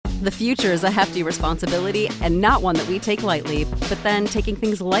The future is a hefty responsibility and not one that we take lightly, but then taking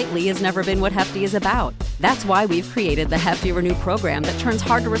things lightly has never been what Hefty is about. That's why we've created the Hefty Renew program that turns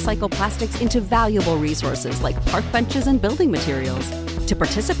hard-to-recycle plastics into valuable resources like park benches and building materials. To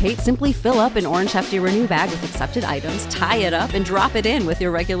participate, simply fill up an orange Hefty Renew bag with accepted items, tie it up, and drop it in with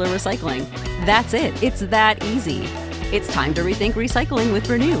your regular recycling. That's it. It's that easy. It's time to rethink recycling with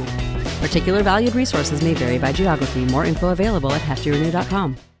Renew. Particular valued resources may vary by geography. More info available at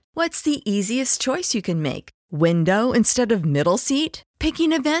heftyrenew.com. What's the easiest choice you can make? Window instead of middle seat?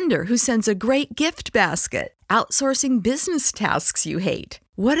 Picking a vendor who sends a great gift basket? Outsourcing business tasks you hate?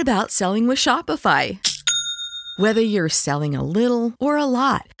 What about selling with Shopify? Whether you're selling a little or a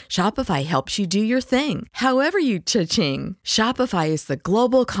lot, Shopify helps you do your thing, however you cha-ching. Shopify is the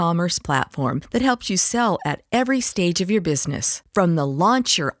global commerce platform that helps you sell at every stage of your business. From the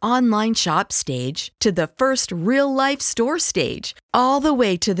launch your online shop stage to the first real-life store stage, all the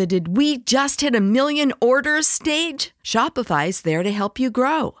way to the did we just hit 1 million orders stage. Shopify's there to help you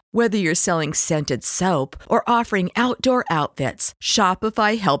grow. Whether you're selling scented soap or offering outdoor outfits,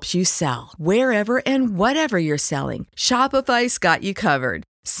 Shopify helps you sell. Wherever and whatever you're selling, Shopify's got you covered.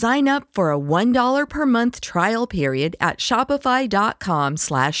 Sign up for a $1 per month trial period at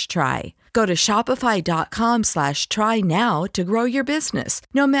shopify.com/try. Go to shopify.com/try now to grow your business,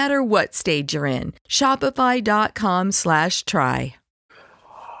 no matter what stage you're in. Shopify.com/try.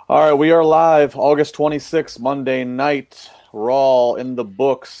 All right, we are live August 26th, Monday night. Raw in the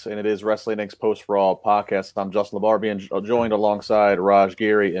books, and it is Wrestling Inc.'s Post-Raw podcast. I'm Justin LaBar, being joined alongside Raj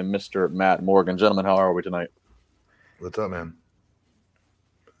Geary and Mr. Matt Morgan. Gentlemen, how are we tonight? What's up, man?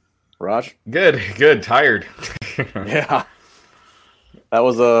 Raj? Good. Tired. Yeah. That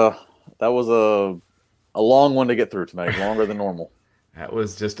was a long one to get through tonight, longer than normal. That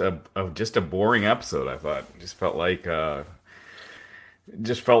was just a boring episode, I thought. Just felt like it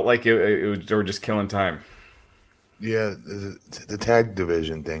was, they were just killing time. Yeah, the tag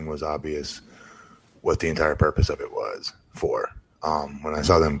division thing was obvious what the entire purpose of it was for. When I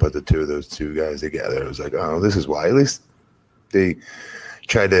saw them put those two guys together, it was like, oh, this is why. At least they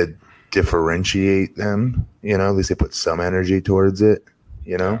tried to differentiate them, at least they put some energy towards it,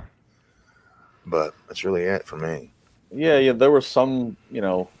 Yeah. But that's really it for me. Yeah, there were some,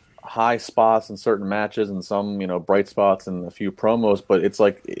 high spots in certain matches and some, bright spots in a few promos, but it's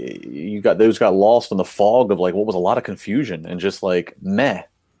like those got lost in the fog of like what was a lot of confusion and just like meh,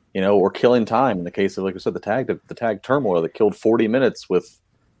 or killing time in the case of, like we said, the tag turmoil that killed 40 minutes with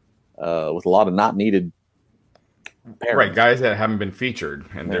a lot of not needed pairings. Right, guys that haven't been featured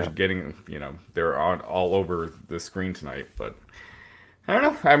and they're getting, they're all over the screen tonight, but I don't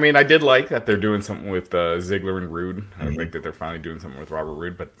know. I mean, I did like that they're doing something with Ziggler and Rude. I like that they're finally doing something with Robert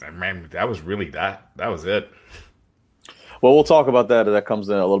Roode, but man, that was really that was it. Well, we'll talk about that. That comes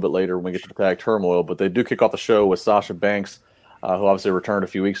in a little bit later when we get to the tag turmoil, but they do kick off the show with Sasha Banks, who obviously returned a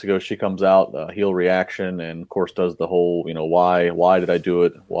few weeks ago. She comes out, heel reaction, and of course does the whole, why did I do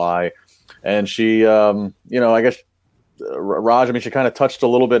it? Why? And she, I guess, Raj, she kind of touched a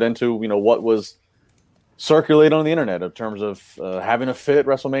little bit into, what was circulated on the internet in terms of having a fit at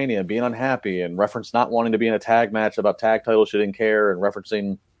WrestleMania, being unhappy, and reference not wanting to be in a tag match about tag titles. She didn't care, and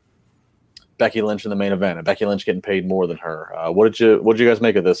referencing Becky Lynch in the main event and Becky Lynch getting paid more than her. What did you guys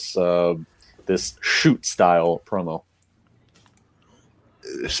make of this this shoot style promo?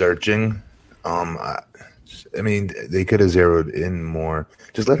 Searching. They could have zeroed in more.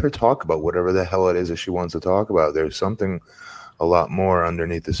 Just let her talk about whatever the hell it is that she wants to talk about. There's something a lot more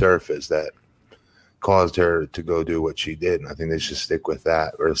underneath the surface that caused her to go do what she did. And I think they should stick with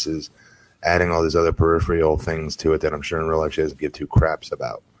that versus adding all these other peripheral things to it that I'm sure in real life she doesn't give two craps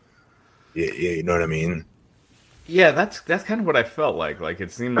about. You know what I mean? Yeah, that's kind of what I felt like. Like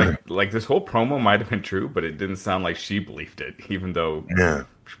it seemed like this whole promo might have been true, but it didn't sound like she believed it, even though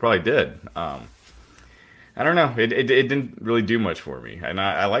she probably did. I don't know. It didn't really do much for me. And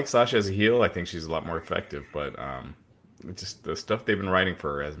I like Sasha as a heel. I think she's a lot more effective, but just the stuff they've been writing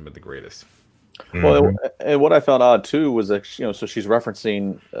for her hasn't been the greatest. Well, and what I found odd too was that so she's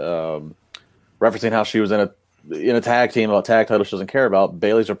referencing how she was in a tag team about tag titles she doesn't care about.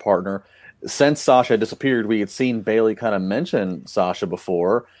 Bayley's her partner. Since Sasha disappeared, we had seen Bayley kind of mention Sasha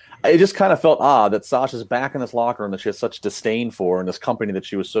before. It just kind of felt odd that Sasha's back in this locker room that she has such disdain for, in this company that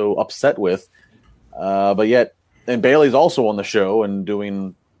she was so upset with. But yet, and Bayley's also on the show and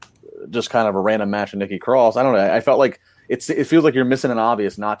doing just kind of a random match with Nikki Cross. I don't know. I felt like it feels like you're missing an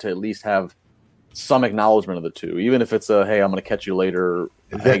obvious not to at least have some acknowledgement of the two, even if it's hey, I'm going to catch you later.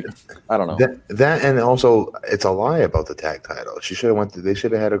 I don't know. That and also it's a lie about the tag title. They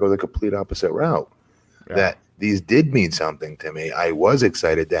should have had to go the complete opposite route. Yeah. these did mean something to me. I was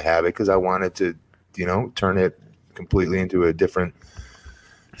excited to have it because I wanted to, turn it completely into a different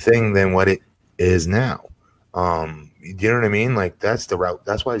thing than what it is now. You know what I mean? Like, that's the route.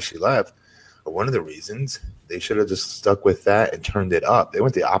 That's why she left. But one of the reasons they should have just stuck with that and turned it up. They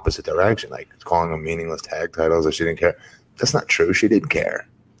went the opposite direction, like calling them meaningless tag titles that she didn't care. That's not true. She didn't care.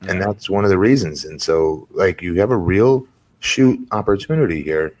 Yeah. And that's one of the reasons. And so, like, you have a real shoot opportunity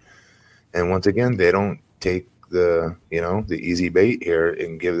here. And once again, they don't take the easy bait here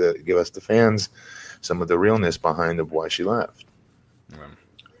and give us the fans some of the realness behind of why she left.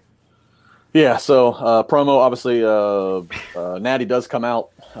 Yeah, so promo, obviously, Natty does come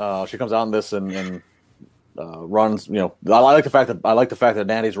out. She comes out in this and runs. I like the fact that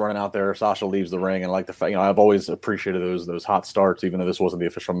Natty's running out there. Sasha leaves the ring, and I like the fact. I've always appreciated those hot starts, even though this wasn't the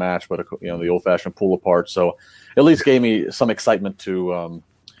official match, but the old fashioned pull apart. So at least gave me some excitement to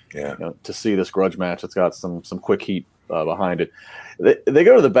to see this grudge match. It's got some quick heat behind it. They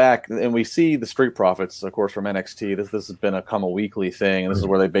go to the back, and we see the Street Profits, of course, from NXT. This has been a weekly thing, and this is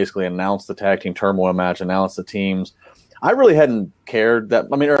where they basically announced the tag team turmoil match, announced the teams. I really hadn't cared that.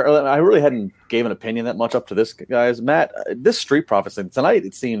 I mean, I really hadn't gave an opinion that much up to this, guys. Matt, this Street Profits thing tonight,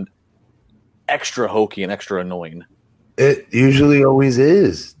 it seemed extra hokey and extra annoying. It usually always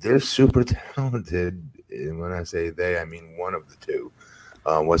is. They're super talented, and when I say they, I mean one of the two.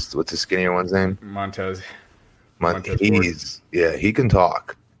 What's the skinnier one's name? Montez. He can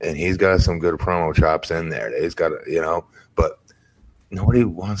talk, and he's got some good promo chops in there. He's got, but nobody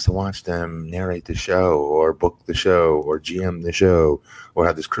wants to watch them narrate the show or book the show or GM the show or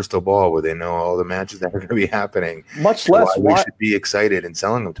have this crystal ball where they know all the matches that are going to be happening. Much less why we should be excited in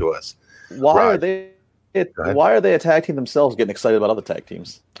selling them to us. Why are they a tag team themselves getting excited about other tag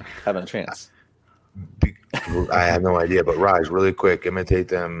teams having a chance? I have no idea, but Raj, really quick, imitate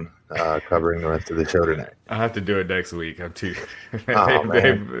them covering the rest of the show tonight. I'll have to do it next week. I'm too.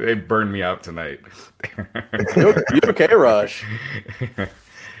 They burned me out tonight. You okay, Raj?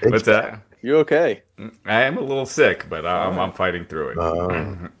 What's that? You okay? I am a little sick, but I'm fighting through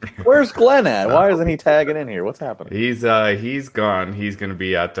it. Where's Glenn at? Why isn't he tagging in here? What's happening? He's gone. He's going to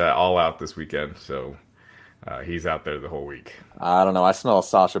be at All Out this weekend, so he's out there the whole week. I don't know. I smell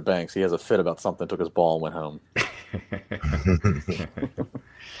Sasha Banks. He has a fit about something. Took his ball and went home.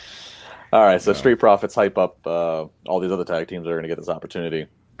 All right, so Street Profits hype up all these other tag teams that are going to get this opportunity.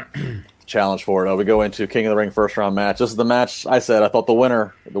 Challenge for it. We go into King of the Ring first round match. This is the match I said I thought the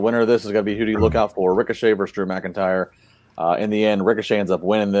winner of this is going to be who do you look out for? Ricochet versus Drew McIntyre. In the end, Ricochet ends up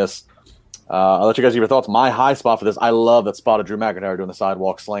winning this. I'll let you guys give your thoughts. My high spot for this, I love that spot of Drew McIntyre doing the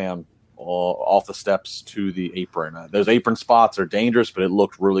sidewalk slam off the steps to the apron. Those apron spots are dangerous, but it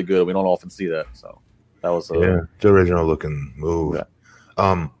looked really good. We don't often see that, so that was it's original looking move.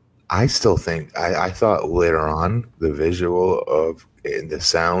 Yeah. I still think I thought later on the visual of the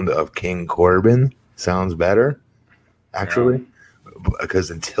sound of King Corbin sounds better, actually,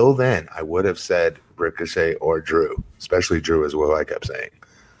 because until then I would have said Ricochet or Drew, especially Drew as well. I kept saying,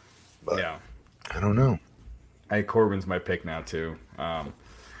 but I don't know. Corbin's my pick now too.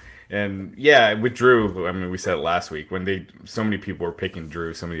 And yeah, with Drew, I mean, we said it last week when so many people were picking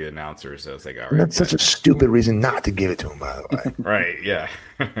Drew, some of the announcers. I was like, all right, that's such a stupid reason not to give it to him, by the way. Right? Yeah,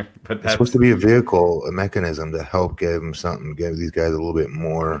 but it's supposed to be a vehicle, a mechanism to help give them something, give these guys a little bit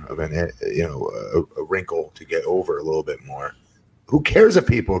more of a wrinkle to get over a little bit more. Who cares if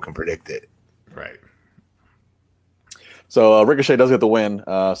people can predict it? Right. So Ricochet does get the win,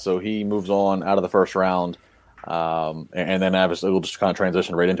 so he moves on out of the first round. And then obviously we'll just kind of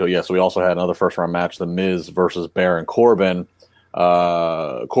transition right into it. Yeah, so we also had another first round match, The Miz versus Baron Corbin.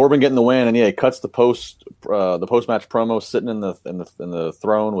 Corbin getting the win, and he cuts the post match promo, sitting in the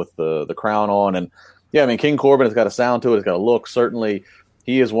throne with the crown on, and I mean King Corbin has got a sound to it, it's got a look. Certainly,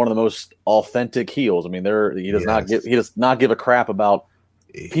 he is one of the most authentic heels. I mean, he does not give a crap about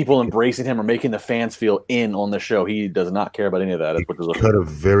people embracing him or making the fans feel in on the show. He does not care about any of that. He cut a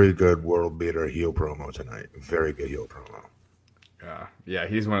very good world beater heel promo tonight. Very good heel promo. Yeah,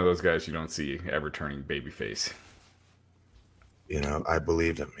 he's one of those guys you don't see ever turning babyface. I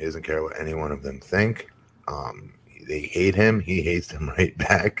believed him. He doesn't care what any one of them think. They hate him. He hates them right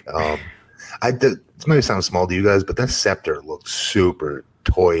back. This might sound small to you guys, but that scepter looked super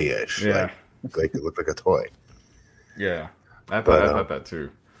toy-ish. Yeah. Like it looked like a toy. Yeah. I thought that too.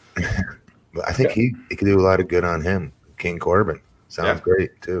 But I think he could do a lot of good on him. King Corbin. Sounds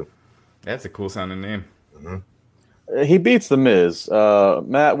great, too. That's a cool sounding name. Mm-hmm. He beats The Miz.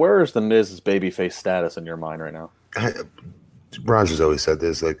 Matt, where is The Miz's babyface status in your mind right now? Raj has always said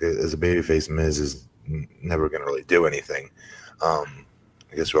this, like, as a babyface, Miz is never going to really do anything.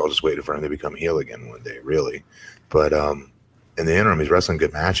 I guess we're all just waiting for him to become heel again one day, really. But in the interim, he's wrestling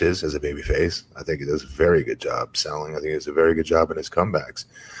good matches as a babyface. I think he does a very good job selling. I think he does a very good job in his comebacks.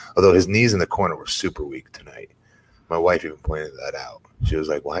 Although his knees in the corner were super weak tonight. My wife even pointed that out. She was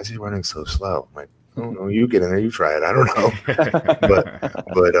like, "Why is he running so slow?" I'm like, "Oh no, you get in there, you try it. I don't know."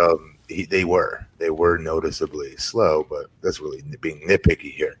 but they were noticeably slow. But that's really being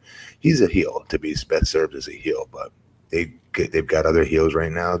nitpicky here. He's a heel to be best served as a heel, but they've got other heels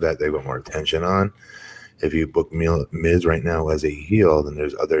right now that they've got more attention on. If you book Miz right now as a heel, then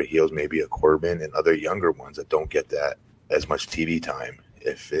there's other heels, maybe a Corbin and other younger ones that don't get that as much TV time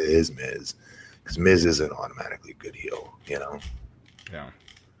if it is Miz. Because Miz isn't automatically good heel, you know? Yeah.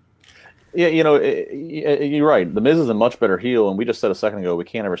 Yeah, you're right. The Miz is a much better heel, and we just said a second ago we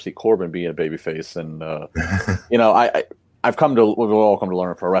can't ever see Corbin being a babyface. And, we've all come to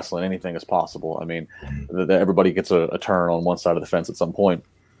learn pro wrestling, anything is possible. I mean, everybody gets a turn on one side of the fence at some point.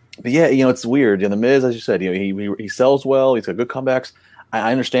 But yeah, it's weird. The Miz, as you said, he sells well. He's got good comebacks.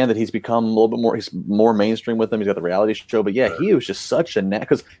 I understand that he's become a little bit more. He's more mainstream with him. He's got the reality show. But yeah, he was just such a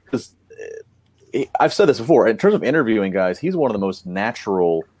because I've said this before. In terms of interviewing guys, he's one of the most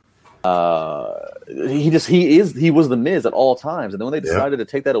natural. He was the Miz at all times, and then when they decided to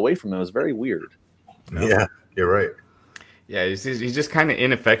take that away from him, it was very weird. Yeah, you're right. Yeah, he's just kind of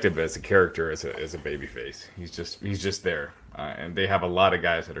ineffective as a character, as a babyface. He's just there, and they have a lot of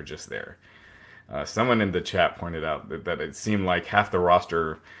guys that are just there. Someone in the chat pointed out that it seemed like half the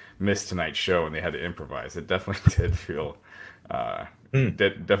roster missed tonight's show and they had to improvise. It definitely did feel,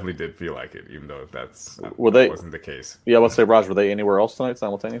 definitely did feel like it, even though that wasn't the case. Yeah, let's say, Raj, were they anywhere else tonight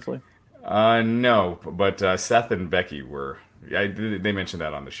simultaneously? No, but Seth and Becky were. Yeah, they mentioned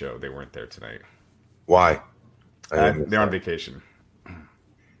that on the show. They weren't there tonight. Why? They're on vacation.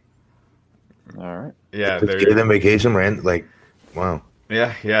 All right. Yeah, they gave them vacation, man. Like, wow.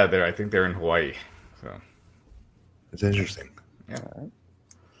 Yeah. I think they're in Hawaii. So it's interesting. Yeah.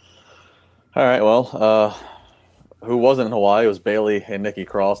 All right. Well, who wasn't in Hawaii? It was Bayley and Nikki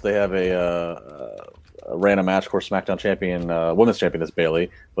Cross. They have a random match. Of course, SmackDown champion, women's champion is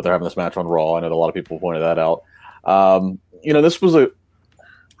Bayley, but they're having this match on Raw. I know that a lot of people pointed that out. This was a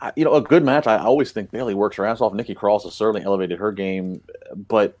good match. I always think Bayley works her ass off. Nikki Cross has certainly elevated her game,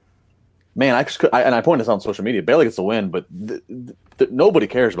 but man, I pointed this out on social media. Bayley gets the win, but nobody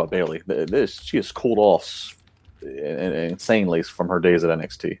cares about Bayley. She has cooled off insanely from her days at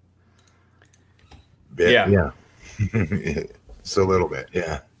NXT. Yeah. It's a little bit,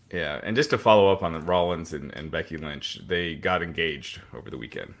 yeah. Yeah, and just to follow up on the Rollins and Becky Lynch, they got engaged over the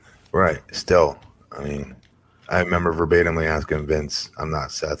weekend. Right. Still, I mean, I remember verbatimly asking Vince, I'm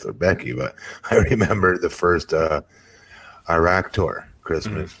not Seth or Becky, but I remember the first Iraq tour,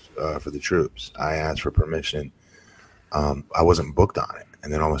 Christmas, for the troops. I asked for permission. I wasn't booked on it.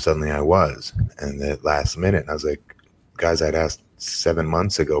 And then all of a sudden I was. And at last minute, I was like, guys, I'd asked 7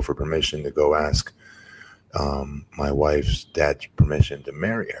 months ago for permission to go ask my wife's dad's permission to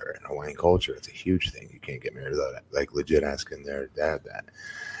marry her. In Hawaiian culture, it's a huge thing. You can't get married without like legit asking their dad that.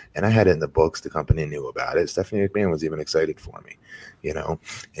 And I had it in the books. The company knew about it. Stephanie McMahon was even excited for me,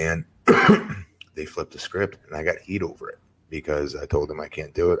 and they flipped the script and I got heat over it because I told them I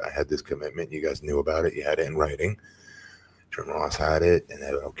can't do it. I had this commitment. You guys knew about it. You had it in writing. Jim Ross had it and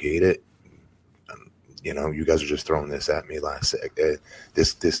they okayed it. You guys are just throwing this at me last sec.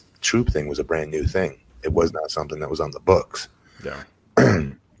 This troop thing was a brand new thing. It was not something that was on the books. Yeah.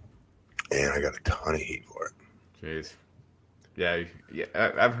 And I got a ton of heat for it. Jeez. Yeah,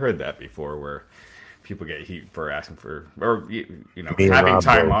 I've heard that before, where people get heat for asking for, or having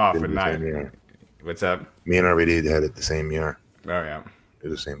time off and not. What's up? Me and RVD had it the same year. Oh yeah, it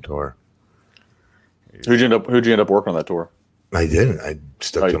was the same tour. Who'd you end up working on that tour? I didn't. I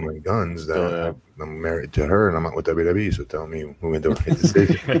stuck to my guns. I'm married to her, and I'm out with WWE. So tell me who made the right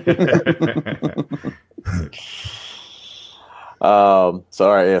decision.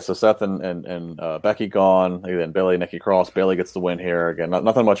 So Seth and Becky gone, and Bayley, Nikki Cross. Bayley gets the win here. Again,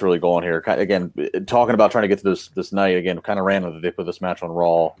 nothing much really going here. Again, talking about trying to get to this night, again, kind of random that they put this match on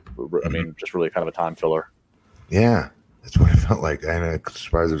Raw. I mean, just really kind of a time filler. Yeah, that's what it felt like. I'm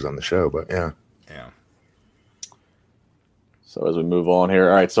surprised it was on the show, but yeah. Yeah. So as we move on here,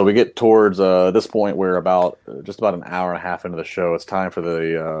 all right, so we get towards this point where just about an hour and a half into the show, it's time for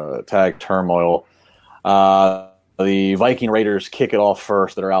the tag turmoil. The Viking Raiders kick it off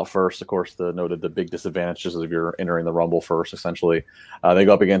first. They're out first. Of course, the big disadvantage is if you're entering the Rumble first, essentially. They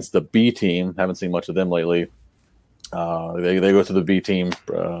go up against the B team. Haven't seen much of them lately. They go to the B team.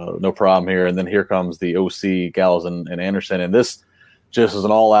 No problem here. And then here comes the OC, Gallows, and Anderson. And this just is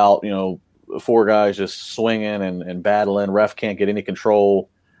an all-out, four guys just swinging and battling. Ref can't get any control.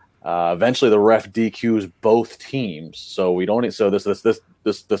 Eventually, the ref DQs both teams. So we don't. So this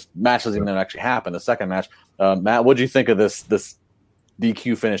match doesn't even actually happen. The second match, Matt, what do you think of this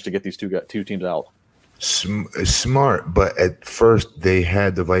DQ finish to get these two teams out? Smart, but at first they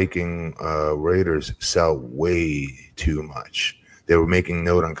had the Viking Raiders sell way too much. They were making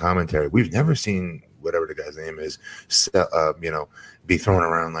note on commentary. We've never seen whatever the guy's name is, be thrown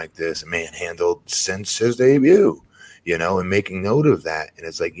around like this, manhandled since his debut, and making note of that. And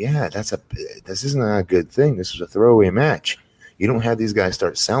it's like, yeah, this isn't a good thing. This is a throwaway match. You don't have these guys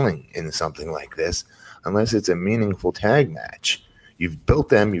start selling into something like this unless it's a meaningful tag match. You've built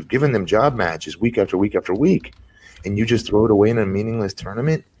them, you've given them job matches week after week after week, and you just throw it away in a meaningless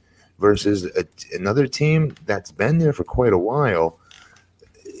tournament versus another team that's been there for quite a while.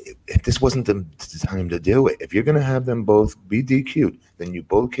 If this wasn't the time to do it, if you're going to have them both be DQ'd, then you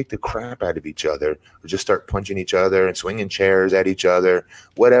both kick the crap out of each other or just start punching each other and swinging chairs at each other,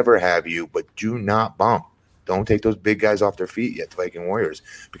 whatever have you, but do not bump. Don't take those big guys off their feet yet, the Viking Warriors,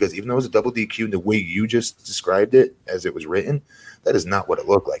 because even though it was a double DQ, the way you just described it as it was written, that is not what it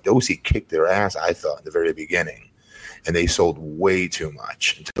looked like. The OC kicked their ass, I thought, in the very beginning. And they sold way too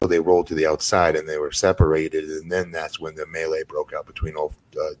much until they rolled to the outside and they were separated. And then that's when the melee broke out between all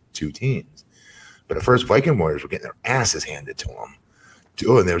two teams. But at first, Viking Warriors were getting their asses handed to them.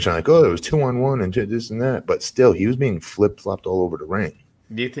 And they were trying to it was 2-on-1 and this and that. But still, he was being flip-flopped all over the ring.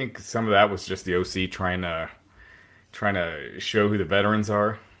 Do you think some of that was just the OC trying to show who the veterans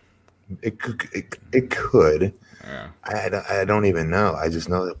are? It could. Yeah. I don't even know. I just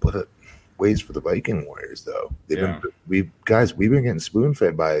know that put it ways for the Viking Warriors, though. We've been getting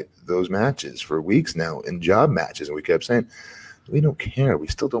spoon-fed by those matches for weeks now in job matches, and we kept saying we don't care. We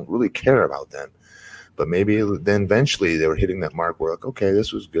still don't really care about them. But maybe then eventually they were hitting that mark where like, okay,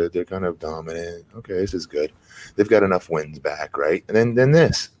 this was good. They're kind of dominant. Okay, this is good. They've got enough wins back, right? And then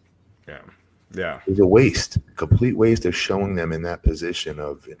this. Yeah. It's a waste, complete waste of showing them in that position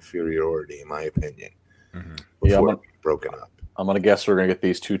of inferiority, in my opinion. Mm-hmm. Before broken up. I'm going to guess we're going to get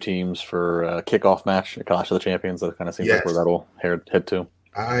these two teams for a kickoff match at Clash of the Champions. That kind of seems like where that'll head to.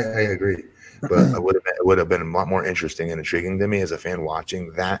 I agree. But it would have been a lot more interesting and intriguing to me as a fan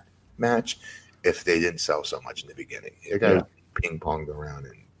watching that match if they didn't sell so much in the beginning. You guys ping-ponged around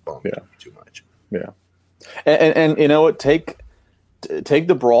and bumped too much. Yeah. And you know what? Take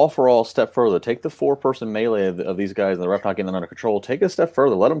the brawl for all a step further. Take the 4-person melee of these guys and the ref not getting them under control. Take it a step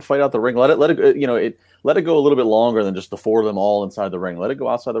further. Let them fight out the ring. Let it go a little bit longer than just the 4 of them all inside the ring. Let it go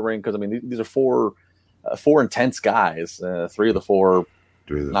outside the ring because I mean these are four intense guys. 3 of the 4,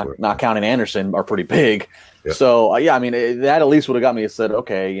 not counting Anderson, are pretty big. Yeah. So I mean that at least would have got me. It said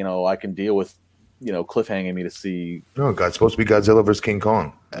okay, I can deal with cliffhanging me to see. No, it's supposed to be Godzilla versus King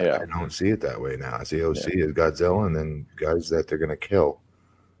Kong. I don't see it that way now. I see OC as Godzilla and then guys that they're going to kill.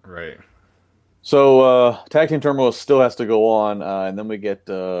 Right. So Tag Team Turmoil still has to go on, and then we get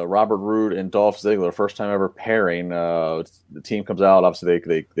Robert Roode and Dolph Ziggler, first time ever pairing. The team comes out.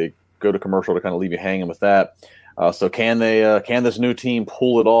 Obviously, they go to commercial to kind of leave you hanging with that. So can this new team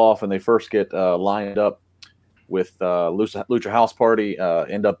pull it off? And they first get lined up with Lucha House Party,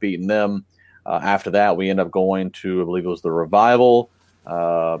 end up beating them. After that, we end up going to, I believe it was the Revival,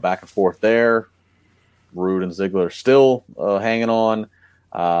 back and forth there. Roode and Ziggler still hanging on.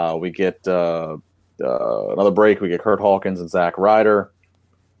 We get another break. We get Kurt Hawkins and Zack Ryder.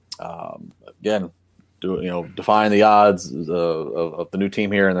 Again, defying the odds of the new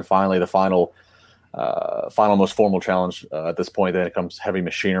team here. And then finally, the final most formal challenge at this point. Then it comes Heavy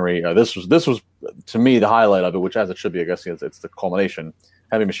Machinery. This was to me the highlight of it, which as it should be, I guess it's the culmination.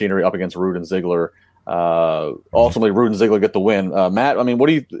 Heavy Machinery up against Roode and Ziggler. Ultimately, Roode and Ziggler get the win. Matt, I mean,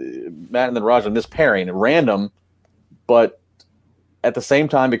 Matt and then Raj in this pairing, random, but at the same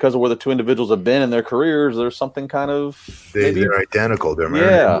time, because of where the two individuals have been in their careers, there's something kind of they're identical. They're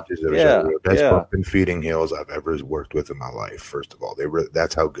mirror images of each other. Best pumping feeding heels I've ever worked with in my life. First of all,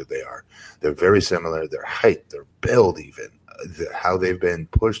 that's how good they are. They're very similar. Their height, their build, even how they've been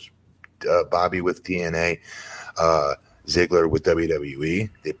pushed. Bobby with TNA. Ziggler with WWE.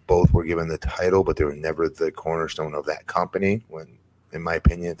 They both were given the title, but they were never the cornerstone of that company. When, in my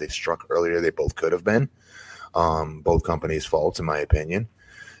opinion, if they struck earlier, they both could have been. Both companies' faults, in my opinion.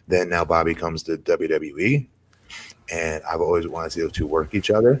 Then now Bobby comes to WWE, and I've always wanted to see those two work each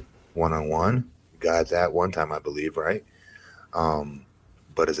other one-on-one. Got that one time, I believe, right?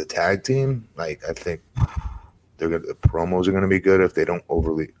 But as a tag team, I think the promos are going to be good if they don't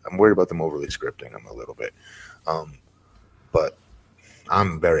overly. I'm worried about them overly scripting them a little bit. But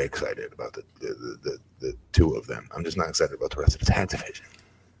I'm very excited about the two of them. I'm just not excited about the rest of the tag division.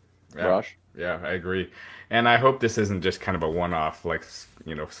 Rush. Yeah, I agree. And I hope this isn't just kind of a one-off, like,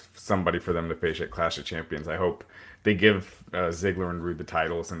 somebody for them to face at Clash of Champions. I hope they give Ziggler and Rude the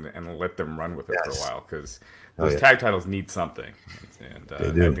titles and let them run with it for a while, because those tag titles need something. And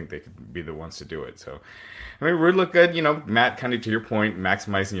I think they could be the ones to do it. So, I mean, Rude looked good. Matt, kind of to your point,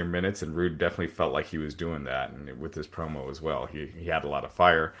 maximizing your minutes, and Rude definitely felt like he was doing that, and with his promo as well. He had a lot of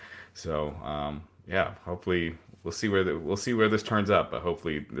fire. So, yeah, hopefully we'll see where this turns up, but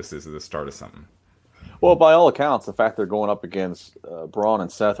hopefully this is the start of something. Well, by all accounts, the fact they're going up against Braun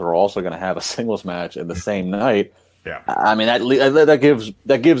and Seth are also going to have a singles match in the same night. Yeah, I mean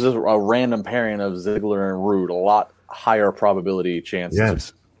that gives us a random pairing of Ziggler and Rude a lot higher probability chance.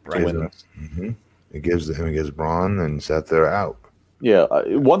 Yes, to win this. Mm-hmm. It gives Braun and Seth they're out. Yeah,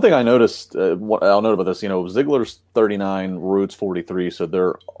 one thing I noticed, I'll note about this, Ziggler's 39, Rude's 43, so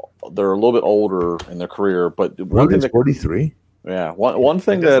they're a little bit older in their career. But one thing 43. Yeah, one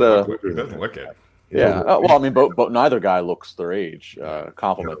thing it doesn't look it. Yeah, well, I mean, both neither guy looks their age.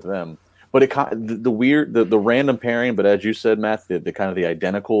 Compliment to them, but the random pairing. But as you said, Matt, the kind of the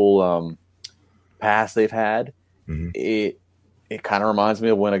identical past they've had. Mm-hmm. It kind of reminds me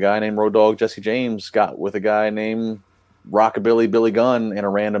of when a guy named Road Dogg Jesse James got with a guy named Rockabilly Billy Gunn in a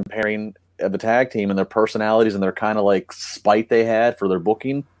random pairing of the tag team, and their personalities and their kind of like spite they had for their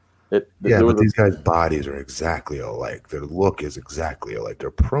booking. But these guys' bodies are exactly alike. Their look is exactly alike.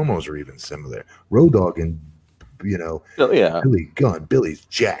 Their promos are even similar. Road Dogg and Billy Gunn. Billy's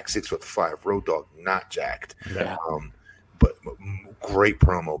jacked, 6'5". Road Dogg not jacked. Yeah. But great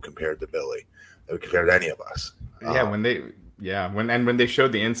promo compared to Billy, compared to any of us. Yeah, when they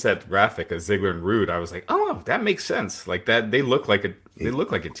showed the inset graphic of Ziggler and Rude, I was like, oh, that makes sense. Like that, they look like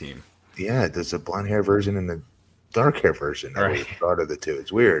a team. Yeah, there's a blonde hair version and the dark hair version. I always thought of the two.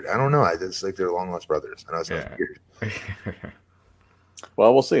 It's weird. I don't know. It's like they're long lost brothers. I know it sounds weird.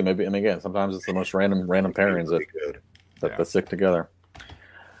 Well, we'll see. Maybe, and again, sometimes it's the most random pairings that stick together.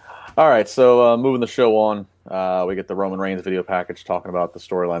 All right, so moving the show on, we get the Roman Reigns video package talking about the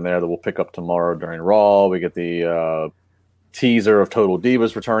storyline there that we'll pick up tomorrow during Raw. We get the teaser of Total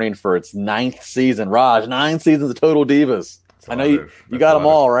Divas returning for its 9th season. Raj, 9 seasons of Total Divas. I know you got them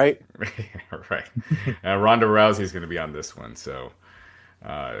all, right? Right. Ronda Rousey's going to be on this one, so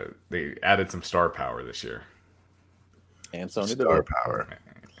they added some star power this year. And Sonya Deville.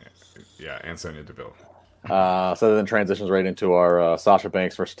 Yeah, and Sonya Deville. So then transitions right into our Sasha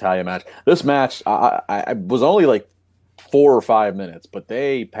Banks versus Talia match. This match, I was only like 4 or 5 minutes, but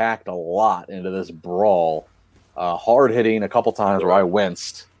they packed a lot into this brawl. Hard hitting a couple times where I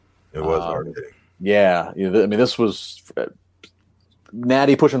winced. It was hard hitting. Yeah, I mean, this was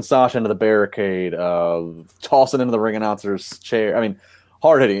Natty pushing Sasha into the barricade, tossing into the ring announcer's chair. I mean,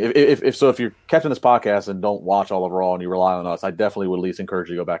 hard hitting. If you're catching this podcast and don't watch all of Raw and you rely on us, I definitely would at least encourage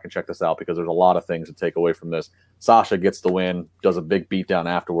you to go back and check this out, because there's a lot of things to take away from this. Sasha gets the win, does a big beatdown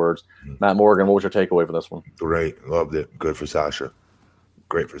afterwards. Matt Morgan, what was your takeaway for this one? Great, loved it. Good for Sasha.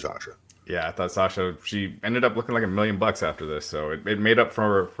 Great for Sasha. Yeah, I thought Sasha, she ended up looking like $1 million after this, so it made up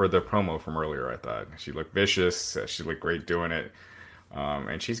for the promo from earlier. I thought she looked vicious. She looked great doing it,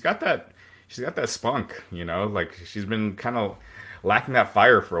 and she's got that spunk. Like she's been kind of lacking that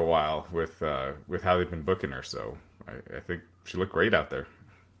fire for a while with how they've been booking her. So I think she looked great out there.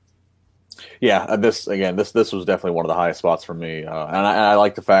 Yeah, this was definitely one of the highest spots for me, and I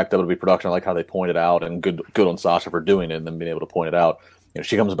like the fact that it would be production. I like how they pointed out, and good on Sasha for doing it and then being able to point it out.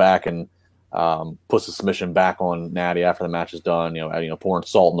 She comes back and puts the submission back on Natty after the match is done. Pouring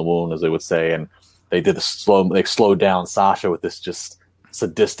salt in the wound, as they would say, and they slowed down Sasha with this just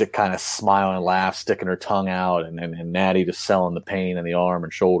sadistic kind of smile and laugh, sticking her tongue out, and Natty just selling the pain in the arm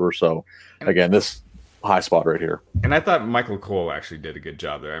and shoulder. So again, this high spot right here. And I thought Michael Cole actually did a good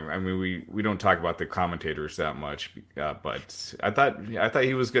job there. I mean, we don't talk about the commentators that much, but I thought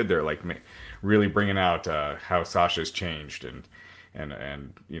he was good there, like really bringing out how Sasha's changed and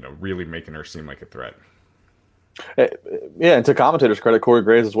really making her seem like a threat. Yeah, and to commentators' credit, Corey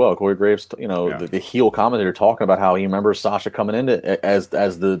Graves as well. Corey Graves, the heel commentator, talking about how he remembers Sasha coming in as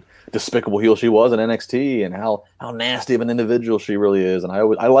the despicable heel she was in NXT, and how nasty of an individual she really is. And I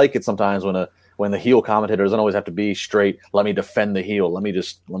like it sometimes when the heel commentator doesn't always have to be straight. Let me defend the heel. Let me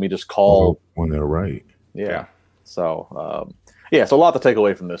just call when they're right. Yeah. So so a lot to take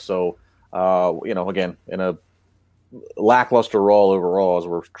away from this. So again, in a lackluster Raw overall as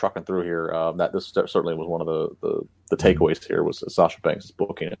we're trucking through here, that this certainly was one of the takeaways here was Sasha Banks'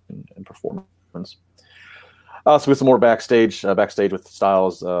 booking and performance. So we have some more backstage with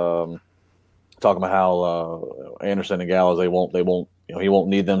Styles talking about how Anderson and Gallows they won't he won't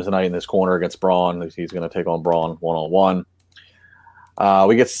need them tonight in this corner against Braun. He's going to take on Braun one-on-one.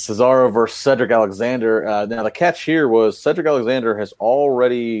 We get Cesaro versus Cedric Alexander. Now the catch here was Cedric Alexander he's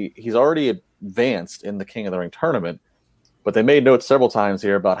already advanced in the King of the Ring tournament, but they made notes several times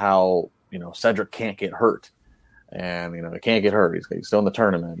here about how Cedric can't get hurt, and he can't get hurt. He's still in the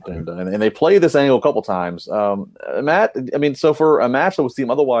tournament, and they play this angle a couple times. Matt, I mean, so for a match that would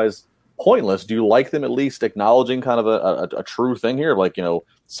seem otherwise pointless, do you like them at least acknowledging kind of a true thing here, like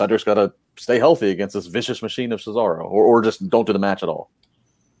Cedric's got to stay healthy against this vicious machine of Cesaro, or just don't do the match at all?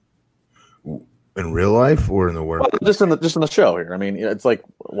 In real life or in the work? Well, just in the show here. I mean, it's like,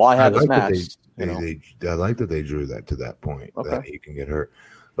 why have this match? I like that they drew that to that point, okay, that he can get hurt.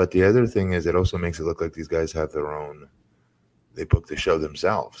 But the other thing is, it also makes it look like these guys have their own. They book the show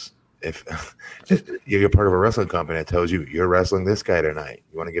themselves. If you're part of a wrestling company that tells you you're wrestling this guy tonight,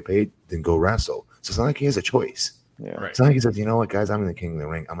 you want to get paid, then go wrestle. So it's not like he has a choice. Yeah. Right. It's not like he says, you know what, guys, I'm in the King of the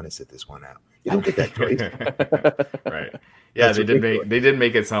Ring. I'm going to sit this one out. You don't get that choice. Right. Yeah, that's they did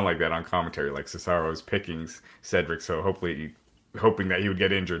make it sound like that on commentary, like Cesaro was picking Cedric, so hoping that he would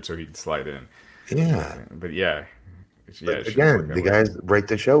get injured so he could slide in. Yeah. But yeah. But again, the guys write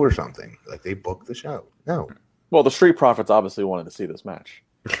the show or something. Like, they book the show. No. Well, the Street Profits obviously wanted to see this match.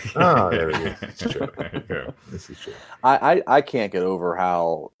 Oh, there we go. It's true. There you go. This is true. I can't get over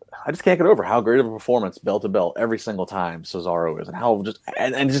how great of a performance belt to belt every single time Cesaro is, and how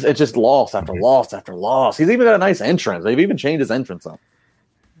it's just loss after loss after loss. He's even got a nice entrance. They've even changed his entrance up.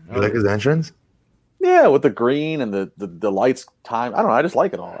 You like his entrance? Yeah, with the green and the lights time. I don't know. I just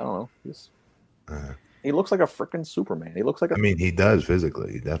like it all. I don't know. He looks like a freaking Superman. He looks like I mean, he does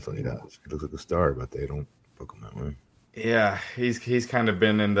physically. He definitely does. He looks like a star, but they don't book him that way. Yeah, he's kind of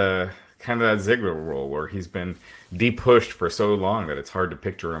been in the kind of that Ziggler role where he's been de-pushed for so long that it's hard to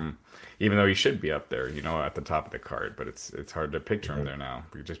picture him, even though he should be up there, at the top of the card. But it's hard to picture him there now,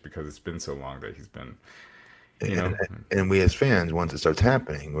 just because it's been so long that he's been, And we as fans, once it starts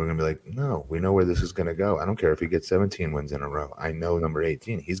happening, we're gonna be like, no, we know where this is gonna go. I don't care if he gets 17 wins in a row. I know number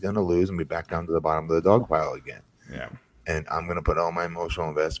 18, he's gonna lose and be back down to the bottom of the dog pile again. Yeah. And I'm gonna put all my emotional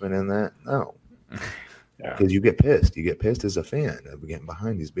investment in that. No. Yeah. Because you get pissed. You get pissed as a fan of getting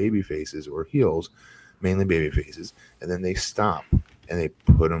behind these baby faces or heels, mainly baby faces, and then they stop and they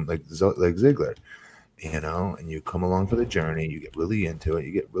put them like Ziggler, and you come along for the journey. You get really into it.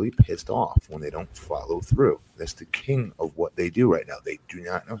 You get really pissed off when they don't follow through. That's the king of what they do right now. They do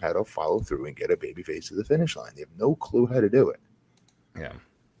not know how to follow through and get a baby face to the finish line. They have no clue how to do it. Yeah.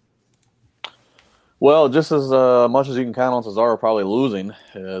 Well, just as much as you can count on Cesaro probably losing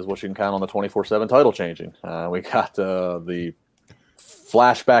is what you can count on the 24/7 title changing. We got the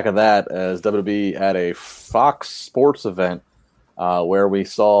flashback of that as WWE at a Fox Sports event where we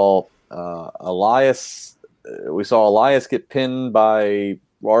saw Elias. We saw Elias get pinned by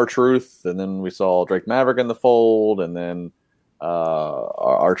R-Truth, and then we saw Drake Maverick in the fold, and then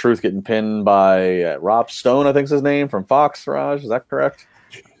R-Truth getting pinned by Rob Stone, I think is his name, from Fox. Raj, is that correct?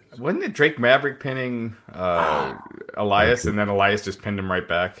 Wasn't it Drake Maverick pinning Elias, and then Elias just pinned him right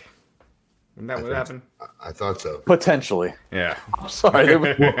back? Isn't that what happened? I thought so. Potentially. Yeah. I'm sorry. I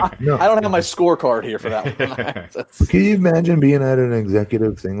don't have my scorecard here for that one. Can you imagine being at an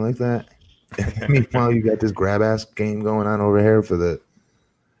executive thing like that? Meanwhile, you got this grab ass game going on over here for the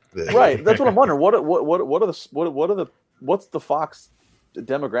right. That's what I'm wondering. What's the Fox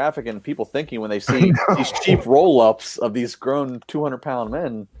demographic and people thinking when they see these cheap roll-ups of these grown 200-pound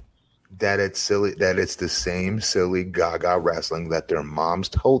men? That it's silly. That it's the same silly gaga wrestling that their moms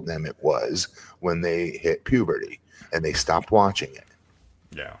told them it was when they hit puberty and they stopped watching it.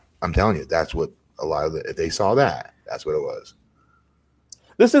 Yeah, I'm telling you, that's what a lot of if they saw that, that's what it was.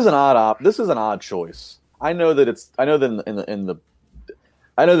 This is an odd choice. I know that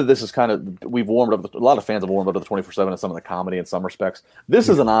this is kind of, we've warmed up, a lot of fans have warmed up to the 24/7 and some of the comedy in some respects. This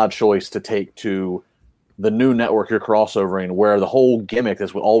is an odd choice to take to the new network you're crossovering, where the whole gimmick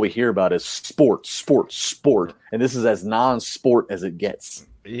is all we hear about is sport, and this is as non-sport as it gets.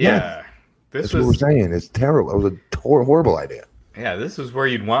 Yeah. That's what we're saying. It's terrible. It was a horrible idea. Yeah, this is where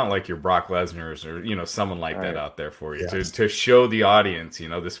you'd want like your Brock Lesnar's or someone like that out there for you to show the audience,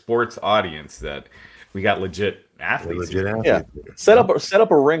 the sports audience, that we got legit athletes. Yeah, set up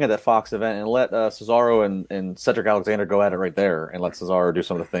a ring at that Fox event and let Cesaro and Cedric Alexander go at it right there, and let Cesaro do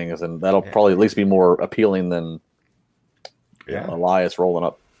some of the things, and that'll probably at least be more appealing than Elias rolling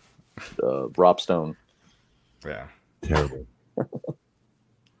up Rob Stone. Yeah, terrible.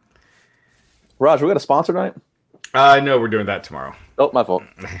 Raj, we got a sponsor tonight? No, we're doing that tomorrow. Oh, my fault.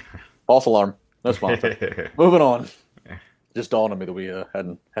 False alarm. No sponsor. Moving on. Just dawned on me that we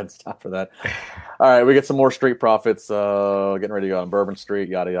hadn't stopped for that. All right, we get some more Street Profits getting ready to go on Bourbon Street,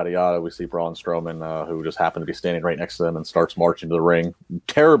 yada, yada, yada. We see Braun Strowman, who just happened to be standing right next to them and starts marching to the ring.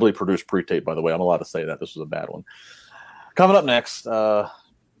 Terribly produced pre-tape, by the way. I'm allowed to say that. This was a bad one. Coming up next, Braun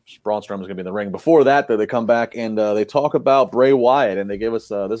Strowman's going to be in the ring. Before that, they come back and they talk about Bray Wyatt, and they give us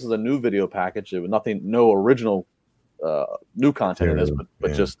this is a new video package. It was no original new content in this,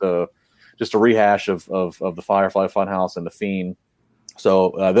 but just a rehash of the Firefly Funhouse and the Fiend.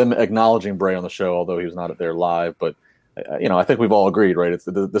 So them acknowledging Bray on the show, although he was not there live. But I think we've all agreed, right?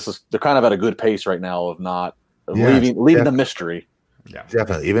 They're kind of at a good pace right now of not leaving the mystery. Yeah,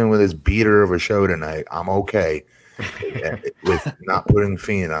 definitely. Even with this beater of a show tonight, I'm okay with not putting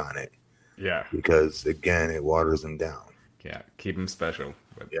Fiend on it. Yeah, because again, it waters them down. Yeah, keep them special.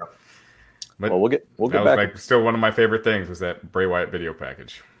 But, yeah. But we'll get back. Like still one of my favorite things was that Bray Wyatt video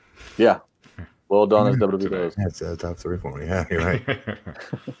package. Yeah. Well done as WWE does. That's top 3 for me. Yeah, you're right.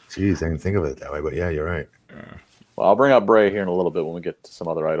 Jeez, I didn't think of it that way, but yeah, you're right. Well, I'll bring up Bray here in a little bit when we get to some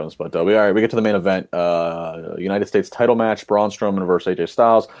other items. But we get to the main event. United States title match, Braun Strowman versus AJ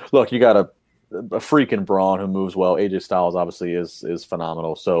Styles. Look, you got a freaking Braun who moves well. AJ Styles obviously is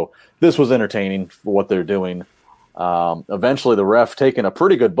phenomenal. So this was entertaining for what they're doing. Eventually the ref taking a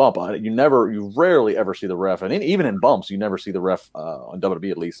pretty good bump on it. You rarely ever see the ref, and even in bumps, you never see the ref on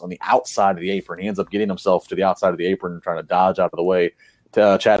WWE, at least on the outside of the apron. He ends up getting himself to the outside of the apron and trying to dodge out of the way.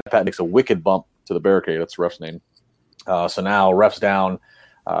 Chad Pat takes a wicked bump to the barricade. That's the ref's name. So now ref's down.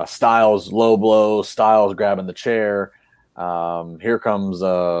 Styles low blow. Styles grabbing the chair. Here comes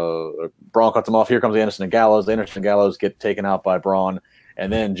Braun cuts him off. Here comes Anderson and Gallows. Anderson and Gallows get taken out by Braun,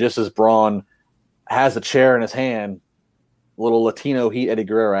 and then just as Braun has a chair in his hand, little Latino Heat Eddie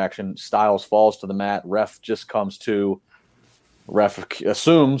Guerrero action. Styles falls to the mat. Ref just comes to. Ref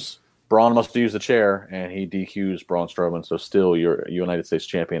assumes Braun must use the chair, and he DQs Braun Strowman. So still your United States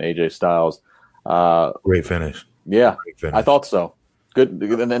champion, AJ Styles. Great finish. Yeah, Great finish. I thought so. Good.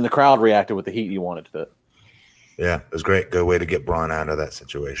 And then the crowd reacted with the heat you wanted to. Yeah, it was great. Good way to get Braun out of that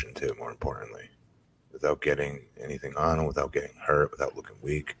situation, too, more importantly. Without getting anything on him, without getting hurt, without looking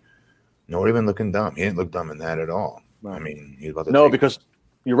weak. Nor even looking dumb. He didn't look dumb in that at all. I mean, he's about to because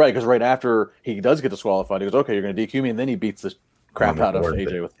you're right. Because right after he does get disqualified, he goes, "Okay, you're going to DQ me," and then he beats the crap out of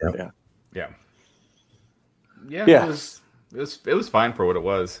AJ with yeah. It was fine for what it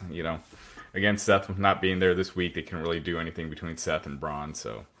was. Again, Seth not being there this week, they couldn't really do anything between Seth and Braun.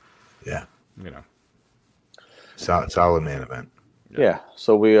 So solid main event. Yeah,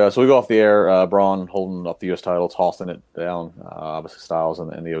 so we go off the air. Braun holding up the U.S. title, tossing it down. Obviously, Styles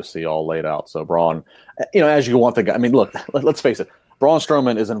and the OC all laid out. So Braun, as you want the guy. I mean, look, let's face it. Braun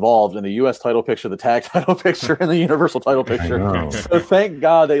Strowman is involved in the U.S. title picture, the tag title picture, and the Universal title picture. So thank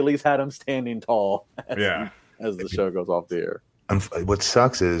God they at least had him standing tall. As the show goes off the air. What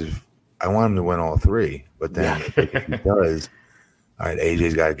sucks is I want him to win all 3, but then if he does, all right,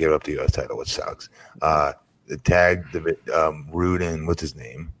 AJ's got to give up the U.S. title, which sucks. The tag, Rude and what's his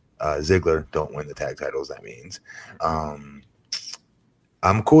name? Ziggler don't win the tag titles. That means I'm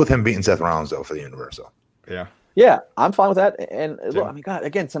cool with him beating Seth Rollins though for the Universal. Yeah, I'm fine with that. And look, I mean, God,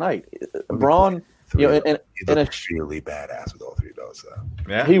 again tonight, Braun, he looked really badass with all 3 belts though.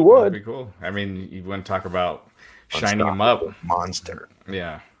 Yeah, he would. That'd be cool. I mean, you want to talk about shining him up, monster.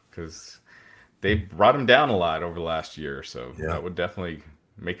 Yeah, because they brought him down a lot over the last year, so that would definitely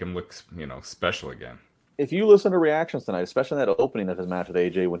make him look, special again. If you listen to reactions tonight, especially in that opening of his match with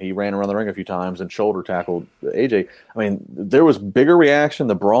AJ when he ran around the ring a few times and shoulder tackled AJ, I mean, there was bigger reaction,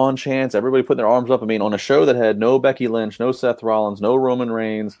 the Braun chants, everybody putting their arms up. I mean, on a show that had no Becky Lynch, no Seth Rollins, no Roman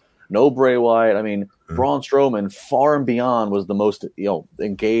Reigns, no Bray Wyatt, I mean, Braun Strowman far and beyond was the most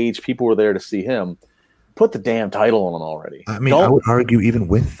engaged. People were there to see him. Put the damn title on him already. I mean, I would argue even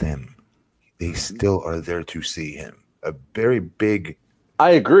with them, they still are there to see him. A very big...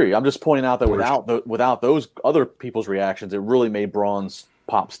 I agree. I'm just pointing out that without those other people's reactions, it really made Braun's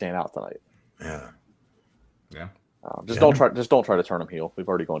pop stand out tonight. Yeah. Don't try to turn him heel. We've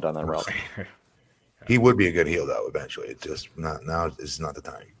already gone down that route. He would be a good heel though. Eventually, it's just not now. It's not the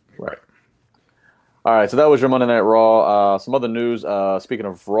time. Right. All right. So that was your Monday Night Raw. Some other news. Speaking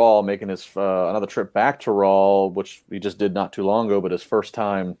of Raw, making his another trip back to Raw, which he just did not too long ago, but his first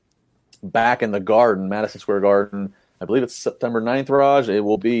time back in the Garden, Madison Square Garden. I believe it's September 9th, Raj. It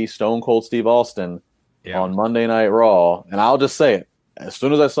will be Stone Cold Steve Austin on Monday Night Raw. And I'll just say it. As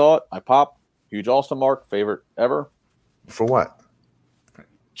soon as I saw it, I popped. Huge Austin mark. Favorite ever. For what?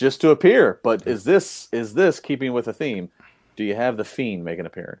 Just to appear. But is this keeping with the theme? Do you have The Fiend make an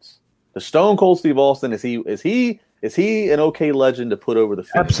appearance? The Stone Cold Steve Austin, is he Is he an okay legend to put over the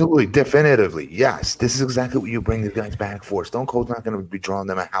Fiend? Absolutely, definitively, yes. This is exactly what you bring these guys back for. Stone Cold's not going to be drawing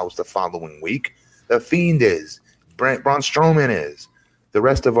them a house the following week. The Fiend is. Braun Strowman is. The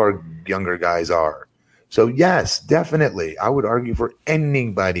rest of our younger guys are. So, yes, definitely. I would argue for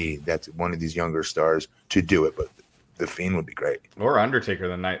anybody that's one of these younger stars to do it, but the Fiend would be great. Or Undertaker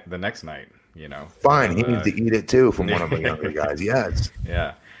the next night, Fine, he needs to eat it too from one of the younger guys, yes.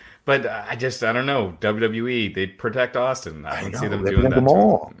 Yeah. But I don't know. WWE, they protect Austin. I don't see them they doing that. Them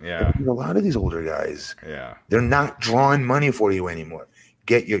all. Yeah. A lot of these older guys. Yeah. They're not drawing money for you anymore.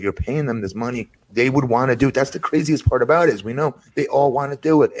 You're paying them this money. They would want to do it. That's the craziest part about it is we know they all want to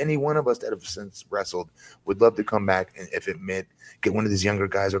do it. Any one of us that have since wrestled would love to come back and if it meant get one of these younger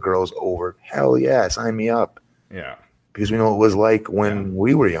guys or girls over. Hell yeah, sign me up. Yeah. Because we know what it was like when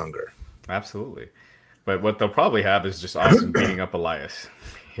we were younger. Absolutely. But what they'll probably have is just Austin beating up Elias.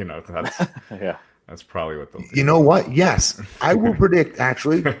 That's probably what they'll do. You know what? Yes. I will predict,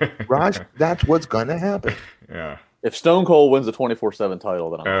 actually, Raj, that's what's going to happen. Yeah. If Stone Cold wins the 24/7 title,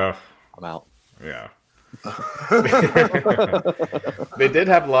 then I'm out. Yeah. They did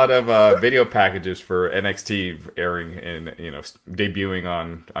have a lot of video packages for NXT airing and debuting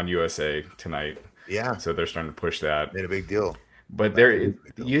on USA tonight. Yeah. So they're starting to push that. Made a big deal. But they're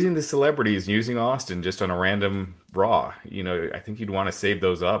using the celebrities, using Austin just on a random Raw. I think you'd want to save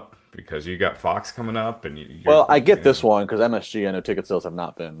those up because you got Fox coming up. I get this one because MSG, I know ticket sales have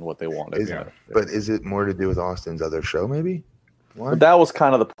not been what they wanted. But is it more to do with Austin's other show, maybe? But that was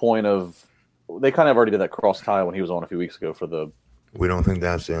kind of the point of they kind of already did that cross tie when he was on a few weeks ago for the. We don't think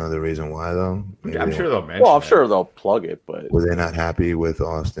that's the other reason why, though. Maybe I'm sure they'll mention. Well, I'm sure they'll plug it, but were they not happy with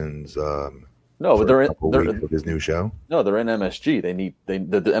Austin's? No, but they're with his new show. No, they're in MSG. The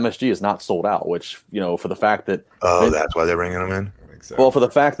MSG is not sold out, which for the fact that that's why they're bringing them in. So. Well, for the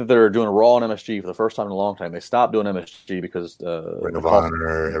fact that they're doing a Raw on MSG for the first time in a long time, they stopped doing MSG because Ring of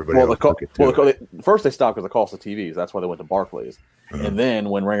Honor, everybody. First they stopped because of the cost of TVs. That's why they went to Barclays. Mm-hmm. And then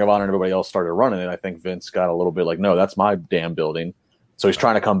when Ring of Honor and everybody else started running it, I think Vince got a little bit like, no, that's my damn building. So he's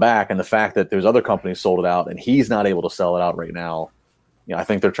trying to come back, and the fact that there's other companies sold it out and he's not able to sell it out right now, I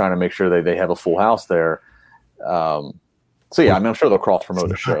think they're trying to make sure they have a full house there. I'm sure they'll cross promote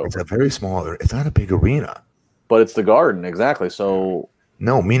the show. It's a very small. It's not a big arena. But it's the Garden, exactly. So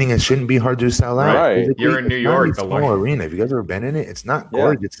no, meaning it shouldn't be hard to sell out. Right. You're in New York. It's a small arena. Have you guys ever been in it? It's not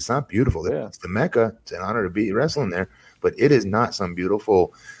gorgeous. It's not beautiful. Yeah. It's the Mecca. It's an honor to be wrestling there. But it is not some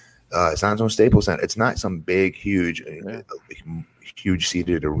beautiful. It's not some Staples Center. It's not some big, huge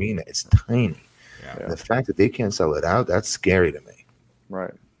seated arena. It's tiny. Yeah. The fact that they can't sell it out, that's scary to me.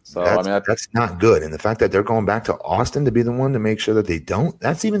 Right. So that's not good. And the fact that they're going back to Austin to be the one to make sure that they don't,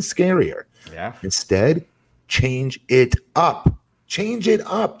 that's even scarier. Yeah. Instead, change it up. Change it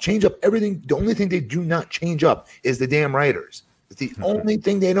up. Change up everything. The only thing they do not change up is the damn writers. It's the only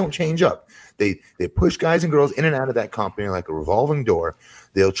thing they don't change up. They push guys and girls in and out of that company like a revolving door.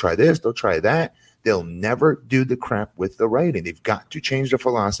 They'll try this. They'll try that. They'll never do the crap with the writing. They've got to change their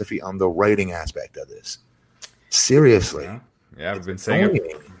philosophy on the writing aspect of this. Seriously. Yeah, I've been saying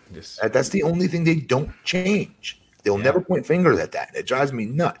it. That's the only thing they don't change. They'll never point fingers at that. It drives me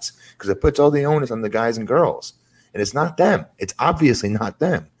nuts because it puts all the onus on the guys and girls. And it's not them. It's obviously not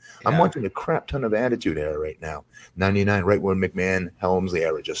them. Yeah. I'm watching a crap ton of Attitude Era right now. 99, right when McMahon Helmsley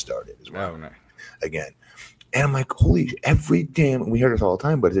era just started as well. Again. And I'm like, we hear this all the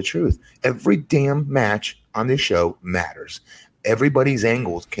time, but it's the truth. Every damn match on this show matters. Everybody's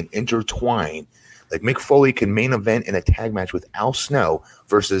angles can intertwine. Like Mick Foley can main event in a tag match with Al Snow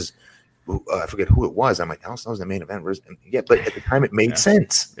versus I forget who it was. I'm like, Al Snow's the main event versus but at the time it made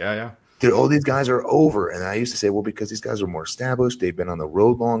sense. Yeah. All these guys are over. And I used to say, well, because these guys are more established, they've been on the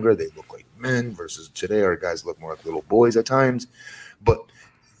road longer, they look like men versus today our guys look more like little boys at times. But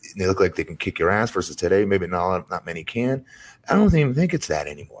they look like they can kick your ass versus today. Maybe not many can. I don't even think it's that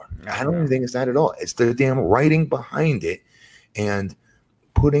anymore. I don't even think it's that at all. It's the damn writing behind it and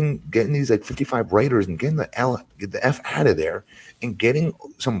getting these like 55 writers and getting the F out of there and getting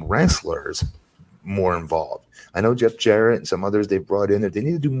some wrestlers more involved. I know Jeff Jarrett and some others they've brought in there. They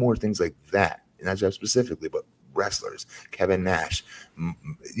need to do more things like that. Not Jeff specifically, but wrestlers. Kevin Nash,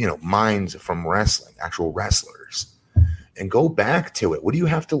 minds from wrestling, actual wrestlers. And go back to it. What do you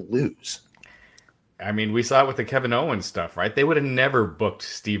have to lose? I mean, we saw it with the Kevin Owens stuff, right? They would have never booked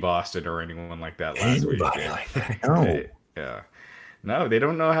Steve Austin or anyone like that last week. No. Yeah. No, they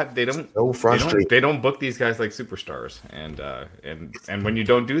don't know how. They don't. So frustrating. They don't book these guys like superstars, and when you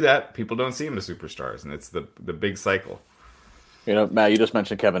don't do that, people don't see them as superstars, and it's the big cycle. Matt, you just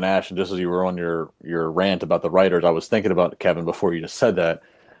mentioned Kevin Nash, and just as you were on your rant about the writers, I was thinking about Kevin before you just said that.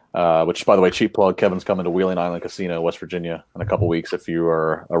 which, by the way, cheap plug. Kevin's coming to Wheeling Island Casino, West Virginia, in a couple weeks. If you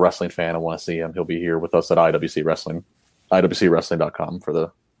are a wrestling fan and want to see him, he'll be here with us at IWC Wrestling, IWCWrestling.com for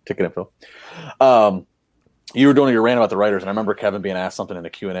the ticket info. You were doing your rant about the writers, and I remember Kevin being asked something in the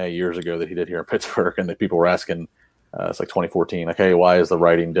Q&A years ago that he did here in Pittsburgh, and the people were asking, it's like 2014, like, hey, why is the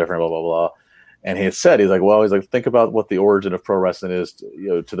writing different, blah, blah, blah. And he had said, he's like, think about what the origin of pro wrestling is,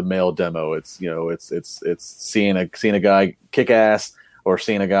 to the male demo. It's, it's seeing a guy kick ass, or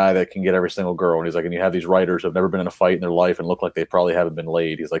seeing a guy that can get every single girl. And he's like, and you have these writers who have never been in a fight in their life and look like they probably haven't been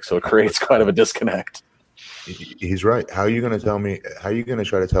laid. He's like, so it creates kind of a disconnect. He's right. How are you going to tell me? How are you going to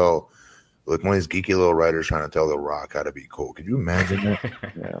try to tell, like, one of these geeky little writers trying to tell The Rock how to be cool? Could you imagine that?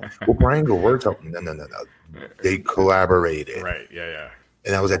 Yeah. Well, Brian Gilbert's helping. No. They collaborated. Right. Yeah.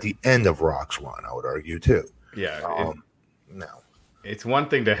 And that was at the end of Rock's run, I would argue, too. Yeah. No. It's one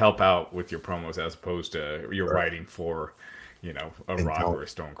thing to help out with your promos as opposed to you're writing for, a and Rock or a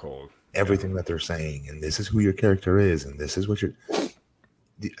Stone Cold. Everything that they're saying, and this is who your character is, and this is what you're.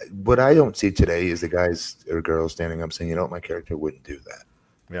 What I don't see today is the guys or girls standing up saying, my character wouldn't do that.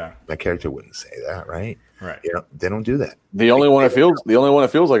 Yeah, my character wouldn't say that, right? Right. They don't do that. The only one it feels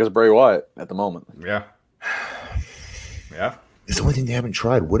like is Bray Wyatt at the moment. Yeah. Yeah. It's the only thing they haven't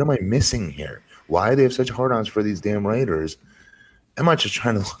tried. What am I missing here? Why do they have such hard-ons for these damn writers? I'm not just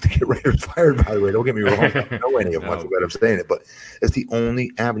trying to get writers fired, by the way. Don't get me wrong. I don't know any of them. I'm glad I'm saying it. But it's the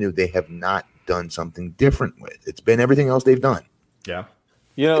only avenue they have not done something different with. It's been everything else they've done. Yeah.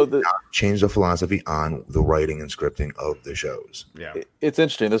 Change the philosophy on the writing and scripting of the shows. Yeah. It's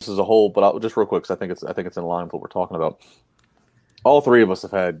interesting. This is a whole, but I'll just real quick, because I think it's in line with what we're talking about. All three of us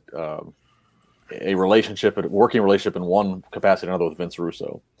have had a working relationship in one capacity or another with Vince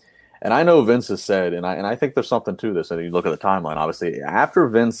Russo. And I know Vince has said, and I think there's something to this. And you look at the timeline, obviously, after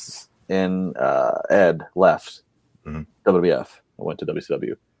Vince and Ed left WWF and went to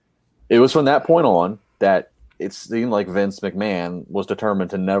WCW, it was from that point on that it seemed like Vince McMahon was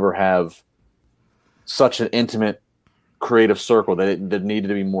determined to never have such an intimate creative circle, that it needed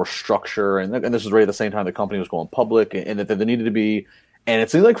to be more structure. And this was right at the same time the company was going public, and that there needed to be. And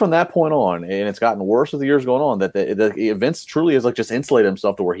it seems like from that point on, and it's gotten worse as the years going on, that the Vince truly is like just insulated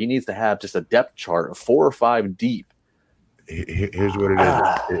himself to where he needs to have just a depth chart of 4 or 5 deep. Here's what it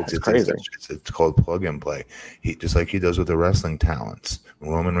is. It's crazy. It's called plug and play. Just like he does with the wrestling talents.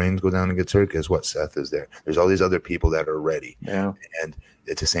 When Roman Reigns go down and gets hurt, guess what? Seth is there. There's all these other people that are ready. Yeah. And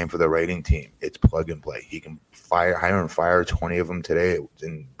it's the same for the writing team. It's plug and play. He can hire and fire 20 of them today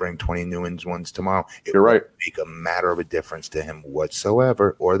and bring 20 new ones tomorrow. You're right. Make a matter of a difference to him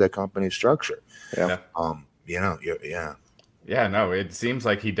whatsoever, or the company's structure. Yeah. Yeah, no, it seems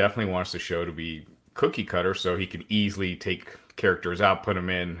like he definitely wants the show to be cookie cutter, so he can easily take characters out, put them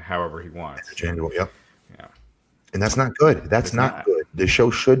in however he wants. Interchangeable, yep. Yeah. And that's not good. That's not good. The show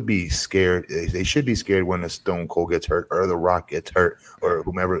should be scared. They should be scared when a Stone Cold gets hurt, or The Rock gets hurt, or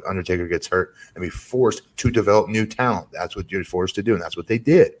whomever, Undertaker gets hurt, and be forced to develop new talent. That's what you're forced to do, and that's what they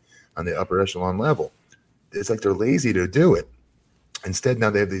did on the upper echelon level. It's like they're lazy to do it. Instead, now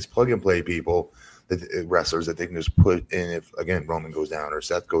they have these plug and play people, wrestlers that they can just put in. If again Roman goes down or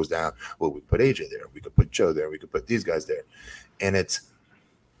Seth goes down, well, we put AJ there, we could put Joe there, we could put these guys there, and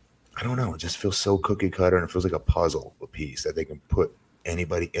I don't know, it just feels so cookie cutter, and it feels like a puzzle piece that they can put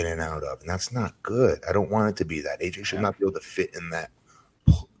anybody in and out of, and that's not good. I don't want it to be that. AJ should not be able to fit in that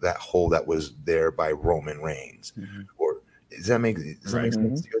hole that was there by Roman Reigns. Or does that make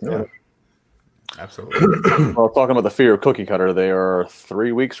sense? Yeah. Absolutely. Well, talking about the fear of cookie cutter, they are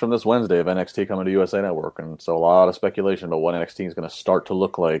 3 weeks from this Wednesday of NXT coming to USA Network, and so a lot of speculation about what NXT is going to start to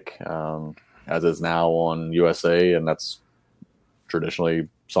look like, as is now on USA, and that's traditionally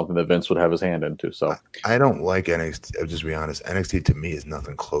something that Vince would have his hand into. So I don't like NXT. I'll just be honest. NXT to me is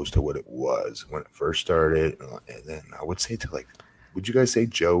nothing close to what it was when it first started, and then I would say would you guys say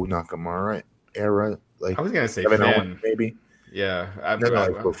Joe Nakamura era? Like I was going to say Finn, maybe. Yeah,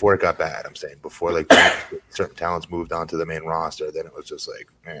 before it got bad. I'm saying before certain talents moved on to the main roster, then it was just like,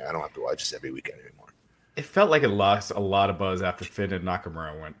 man, I don't have to watch this every weekend anymore. It felt like it lost a lot of buzz after Finn and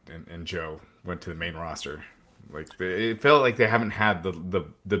Nakamura went and Joe went to the main roster. Like it felt like they haven't had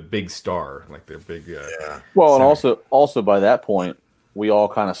the big star, like their big. Well, and also by that point, we all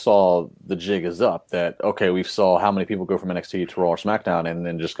kind of saw the jig is up. That okay, we saw how many people go from NXT to Raw or SmackDown, and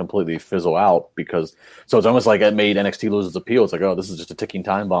then just completely fizzle out because. So it's almost like it made NXT lose its appeal. It's like, oh, this is just a ticking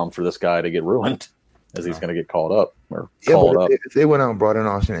time bomb for this guy to get ruined, as he's going to get called up or called up. If they went out and brought in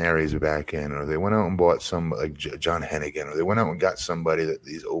Austin Aries back in, or they went out and bought some like John Hennigan, or they went out and got somebody that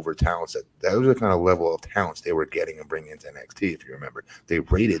these over talents that was the kind of level of talents they were getting and bringing into NXT. If you remember, they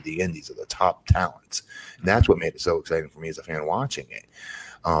rated the indies of the top talents. And that's what made it so exciting for me as a fan watching it.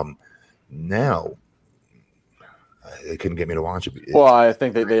 Now they couldn't get me to watch it. Well, I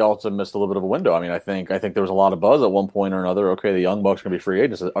think they also missed a little bit of a window. I mean, I think there was a lot of buzz at one point or another. Okay, the Young Bucks are going to be free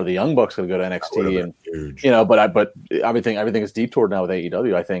agents. Are the Young Bucks going to go to NXT? And huge. But everything is detoured now with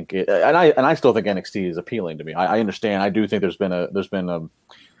AEW. I think, and I still think NXT is appealing to me. I understand. I do think there's been a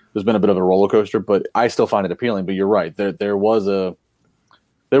bit of a roller coaster, but I still find it appealing. But you're right. There was a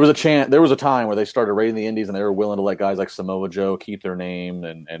time where they started raiding the indies and they were willing to let guys like Samoa Joe keep their name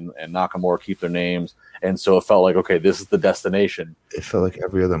and Nakamura keep their names. And so it felt like, okay, this is the destination. It felt like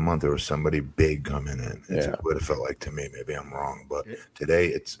every other month there was somebody big coming in. It's Yeah. what it felt like to me. Maybe I'm wrong, but today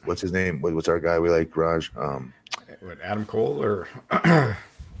it's what's his name? What's our guy we like, Raj? Adam Cole or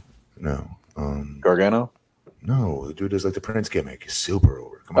No. Gargano? No, the dude is like the Prince gimmick. He's super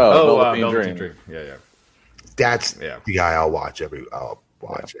over. Come on. Velveteen Dream. Yeah. That's the guy I'll watch every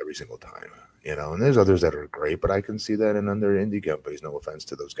single time. You know, and there's others that are great, but I can see that in under indie companies. No offense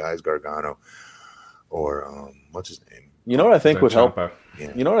to those guys, Gargano or what's his name? You know what I think would help?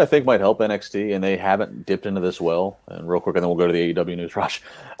 Yeah. You know what I think might help NXT, and they haven't dipped into this well. And real quick, and then we'll go to the AEW news, Raj.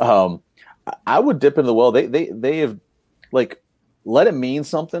 I would dip into the well. They have like let it mean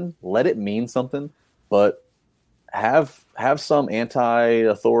something. Let it mean something, but have some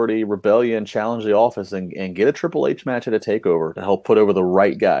anti-authority rebellion challenge the office and get a Triple H match at a takeover to help put over the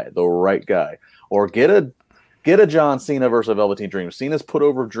right guy, or get a John Cena versus Velveteen Dream. Cena's put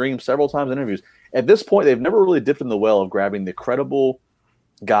over Dream several times in interviews. At this point, they've never really dipped in the well of grabbing the credible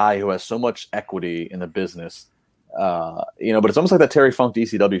guy who has so much equity in the business. But it's almost like that Terry Funk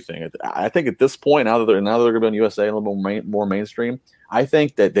DCW thing. I think at this point, now that they're going to be on USA a little more mainstream, I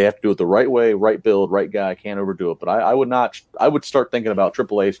think that they have to do it the right way, right build, right guy. Can't overdo it. But I would not. I would start thinking about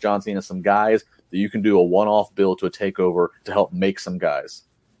Triple H, John Cena, some guys that you can do a one-off build to a takeover to help make some guys.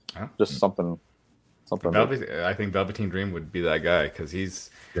 Just something. I think Velveteen Dream would be that guy because he's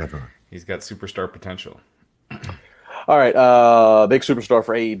got superstar potential. All right, big superstar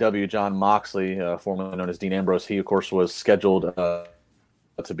for AEW, Jon Moxley, formerly known as Dean Ambrose. He, of course, was scheduled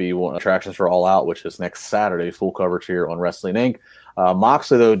to be one of the attractions for All Out, which is next Saturday, full coverage here on Wrestling Inc.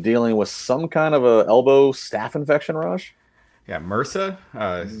 Moxley, though, dealing with some kind of a elbow staph infection, Rush. Yeah,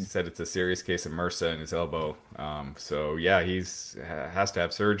 MRSA. He said it's a serious case of MRSA in his elbow. He's has to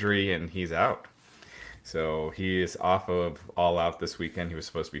have surgery, and he's out. So he is off of All Out this weekend. He was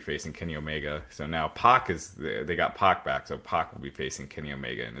supposed to be facing Kenny Omega. So now they got Pac back. So Pac will be facing Kenny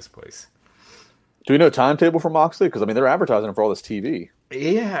Omega in his place. Do we know timetable for Moxley? Because, they're advertising him for all this TV.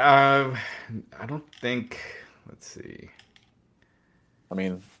 Yeah, I don't think. Let's see.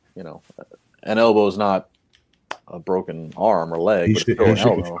 An elbow is not a broken arm or leg.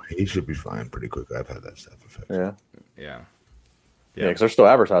 He should be fine pretty quick. I've had that staph infection. Yeah, because they're still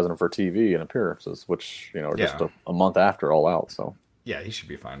advertising him for TV and appearances, which are just a month after All Out. So yeah, he should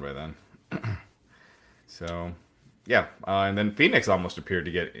be fine by then. So and then Phoenix almost appeared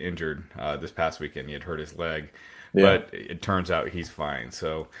to get injured this past weekend. He had hurt his leg, but it turns out he's fine.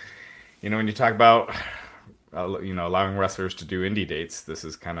 So when you talk about allowing wrestlers to do indie dates, this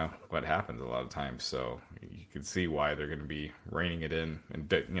is kind of what happens a lot of times. So you can see why they're going to be reining it in,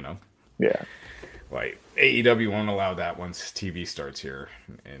 and like AEW won't allow that once TV starts here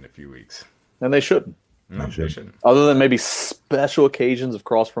in a few weeks. And they shouldn't. No, they shouldn't. Other than maybe special occasions of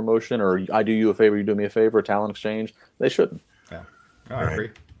cross promotion, or I do you a favor, you do me a favor, talent exchange, they shouldn't. Yeah, I agree.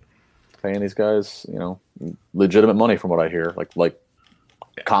 Paying these guys, legitimate money from what I hear, like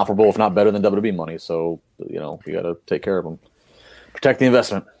comparable, if not better than WWE money. So you got to take care of them, protect the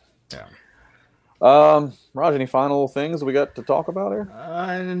investment. Yeah. Raj, any final things we got to talk about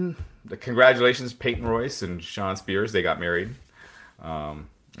here? Congratulations, Peyton Royce and Sean Spears. They got married. And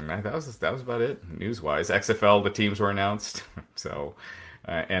that was about it news wise. XFL, the teams were announced, so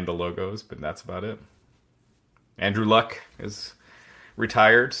and the logos, but that's about it. Andrew Luck is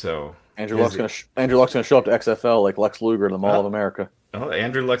retired, so Andrew Luck's gonna show up to XFL like Lex Luger in the Mall of America. Oh,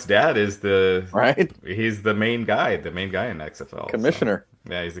 Andrew Luck's dad is right. He's the main guy in XFL. Commissioner.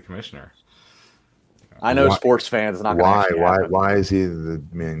 So, yeah, he's the commissioner. I know sports fans not going to Why is he the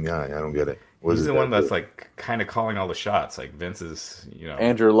main guy? I don't get it. He's the one that's like kind of calling all the shots. Like Vince is,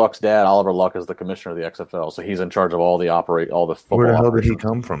 Andrew Luck's dad, Oliver Luck, is the commissioner of the XFL, so he's in charge of all the football. Where the hell did he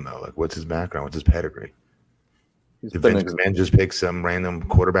come from though? Like, what's his background? What's his pedigree? Did Vince McMahon just pick some random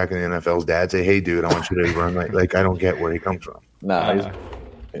quarterback in the NFL's dad? Say, hey, dude, I want you to run like I don't get where he comes from. Nah,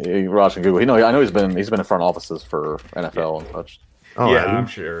 Raj can Google. I know he's been in front offices for NFL and such. Oh, yeah, I'm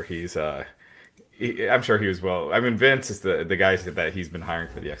sure he's. I'm sure he was well. I mean, Vince is the guys that he's been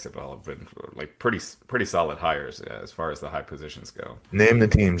hiring for the XFL have been like pretty solid hires as far as the high positions go. Name the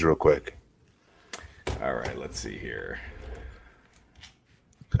teams real quick. All right, let's see here.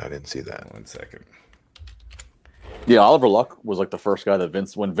 I didn't see that. 1 second. Yeah, Oliver Luck was like the first guy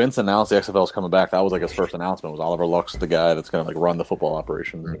that when Vince announced the XFL was coming back, that was like his first announcement. Was Oliver Luck's the guy that's going to like run the football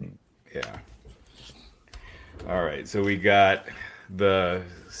operations? And... Yeah. All right, so we got the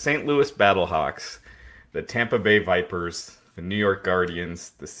St. Louis Battlehawks, the Tampa Bay Vipers, the New York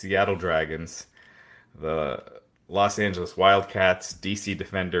Guardians, the Seattle Dragons, the Los Angeles Wildcats, DC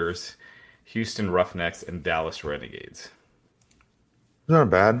Defenders, Houston Roughnecks, and Dallas Renegades. Those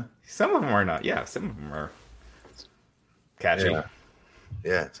aren't bad. Some of them are not. Yeah, some of them are catchy.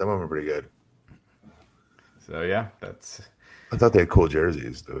 Yeah, some of them are pretty good. So, yeah, that's... I thought they had cool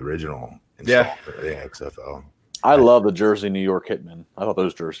jerseys, the original installment of the XFL. I love the Jersey New York Hitmen. I thought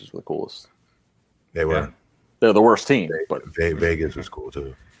those jerseys were the coolest. They were. Yeah. They're the worst team, but Vegas was cool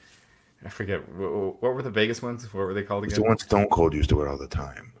too. I forget what were the Vegas ones. What were they called again? It's the one Stone Cold used to wear all the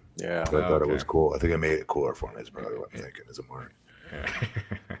time. yeah. So I thought it was cool. I think it made it cooler for me. Is probably what I'm thinking. Is it more? Yeah.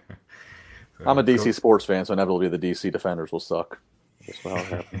 So, I'm a DC sports fan, so inevitably the DC Defenders will suck. That's how it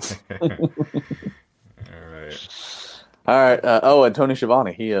happens. All right. And Tony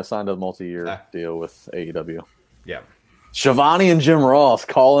Schiavone, he signed a multi-year deal with AEW. Yeah. Schiavone and Jim Ross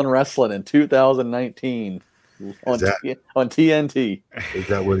calling wrestling in 2019 on TNT. Is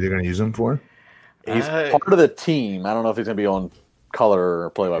that what you're going to use him for? He's part of the team. I don't know if he's going to be on color or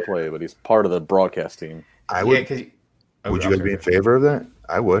play-by-play, but he's part of the broadcast team. I would. Yeah, would you guys be in favor of that?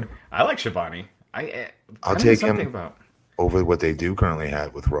 I would. I like Schiavone. I'll take him over what they do currently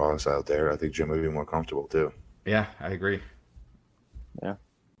have with Ross out there. I think Jim would be more comfortable too. Yeah, I agree. Yeah.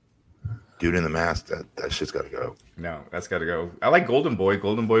 Dude in the mask, that shit's got to go. No, that's got to go. I like Golden Boy.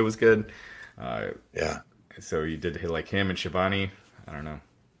 Golden Boy was good. Yeah. So you did like him and Schiavone. I don't know.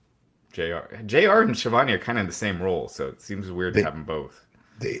 JR and Schiavone are kind of in the same role, so it seems weird to have them both.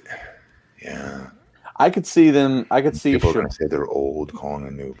 Yeah. I could see them. I could see people are going to say they're old, calling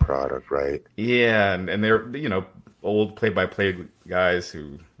a new product, right? Yeah, and they're old play-by-play guys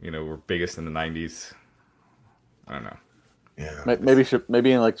who were biggest in the '90s. I don't know. Yeah,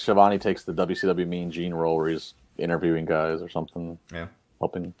 maybe like Schiavone takes the WCW Mean Gene role where he's interviewing guys or something. Yeah,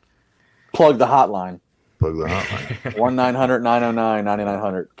 helping plug the hotline. Plug the hotline.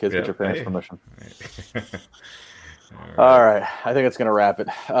 1-900-909-9900. Kids, get your parents' permission. All right, I think it's going to wrap it.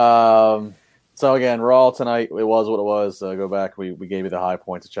 So again, Raw tonight, it was what it was. Go back. We gave you the high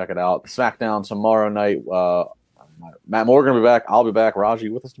points to check it out. SmackDown tomorrow night. Matt Morgan will be back. I'll be back. Raj,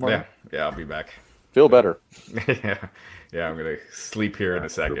 you with us tomorrow? Yeah, I'll be back. Feel better. Yeah, I'm going to sleep here in a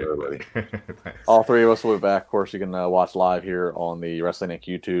second. All three of us will be back. Of course, you can watch live here on the Wrestling Inc.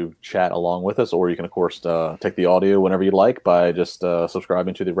 YouTube chat along with us, or you can, of course, take the audio whenever you like by just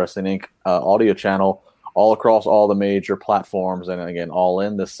subscribing to the Wrestling Inc. Audio channel all across all the major platforms. And again, all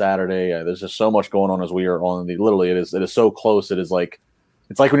in this Saturday. There's just so much going on as we are on the, literally, it is so close. It is like,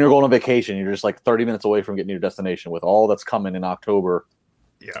 it's like when you're going on vacation, you're just like 30 minutes away from getting to your destination with all that's coming in October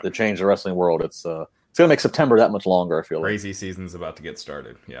to change the wrestling world. It's going to make September that much longer, I feel Crazy season's about to get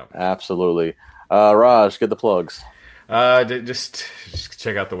started. Yeah. Absolutely. Raj, get the plugs. Just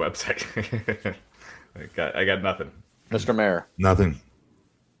check out the website. I got nothing. Mr. Mayor. Nothing.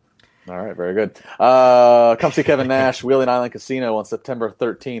 All right, very good. Come see Kevin Nash, Wheeling Island Casino on September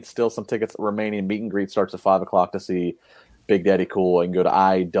 13th. Still some tickets remaining. Meet and greet starts at 5 o'clock to see Big Daddy Cool. You can go to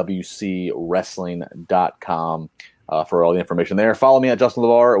iwcwrestling.com for all the information there. Follow me at Justin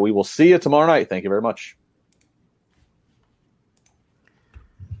LeVar. We will see you tomorrow night. Thank you very much.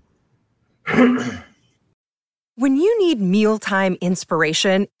 When you need mealtime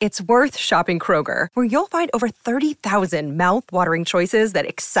inspiration, it's worth shopping Kroger, where you'll find over 30,000 mouth-watering choices that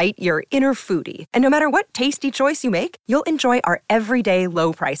excite your inner foodie. And no matter what tasty choice you make, you'll enjoy our everyday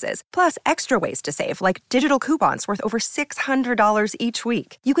low prices, plus extra ways to save, like digital coupons worth over $600 each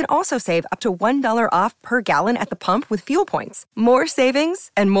week. You can also save up to $1 off per gallon at the pump with fuel points. More savings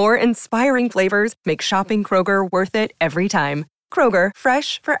and more inspiring flavors make shopping Kroger worth it every time. Kroger,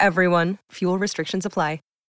 fresh for everyone. Fuel restrictions apply.